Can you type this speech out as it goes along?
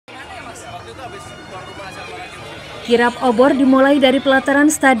Kirap obor dimulai dari pelataran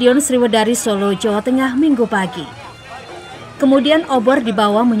Stadion Sriwedari Solo, Jawa Tengah Minggu pagi. Kemudian obor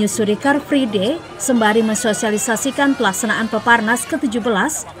dibawa menyusuri Car Free Day sembari mensosialisasikan pelaksanaan Peparnas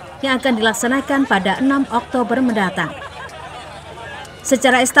ke-17 yang akan dilaksanakan pada 6 Oktober mendatang.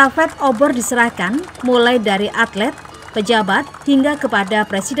 Secara estafet obor diserahkan mulai dari atlet, pejabat, hingga kepada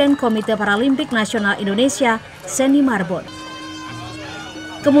Presiden Komite Paralimpik Nasional Indonesia, Seni Marbon.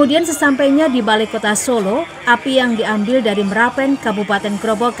 Kemudian sesampainya di Balai Kota Solo, api yang diambil dari Merapen, Kabupaten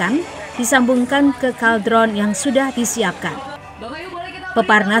Grobogan, disambungkan ke kaldron yang sudah disiapkan.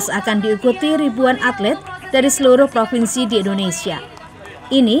 Peparnas akan diikuti ribuan atlet dari seluruh provinsi di Indonesia.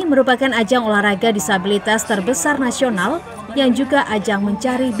 Ini merupakan ajang olahraga disabilitas terbesar nasional yang juga ajang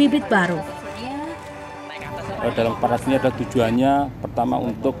mencari bibit baru. Dalam Peparnas ini ada tujuannya pertama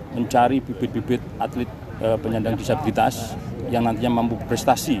untuk mencari bibit-bibit atlet penyandang disabilitas yang nantinya mampu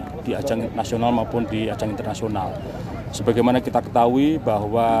prestasi di ajang nasional maupun di ajang internasional. Sebagaimana kita ketahui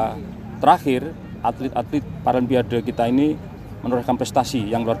bahwa terakhir atlet-atlet Paralimpiade kita ini menorehkan prestasi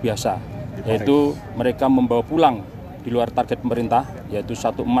yang luar biasa, yaitu mereka membawa pulang di luar target pemerintah, yaitu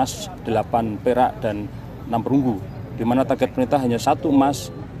 1 emas, 8 perak, dan 6 perunggu, di mana target pemerintah hanya 1 emas,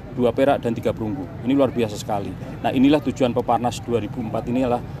 2 perak, dan 3 perunggu. Ini luar biasa sekali. Nah, inilah tujuan Peparnas 2004 ini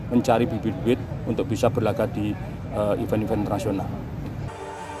adalah mencari bibit-bibit untuk bisa berlaga di event-event internasional.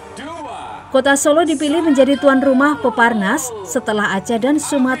 Kota Solo dipilih menjadi tuan rumah Peparnas setelah Aceh dan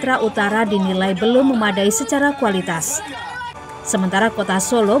Sumatera Utara dinilai belum memadai secara kualitas. Sementara Kota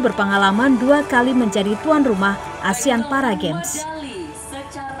Solo berpengalaman 2 kali menjadi tuan rumah ASEAN Para Games.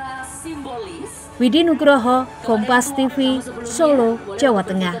 Widi Nugroho, Kompas TV, Solo, Jawa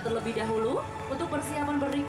Tengah.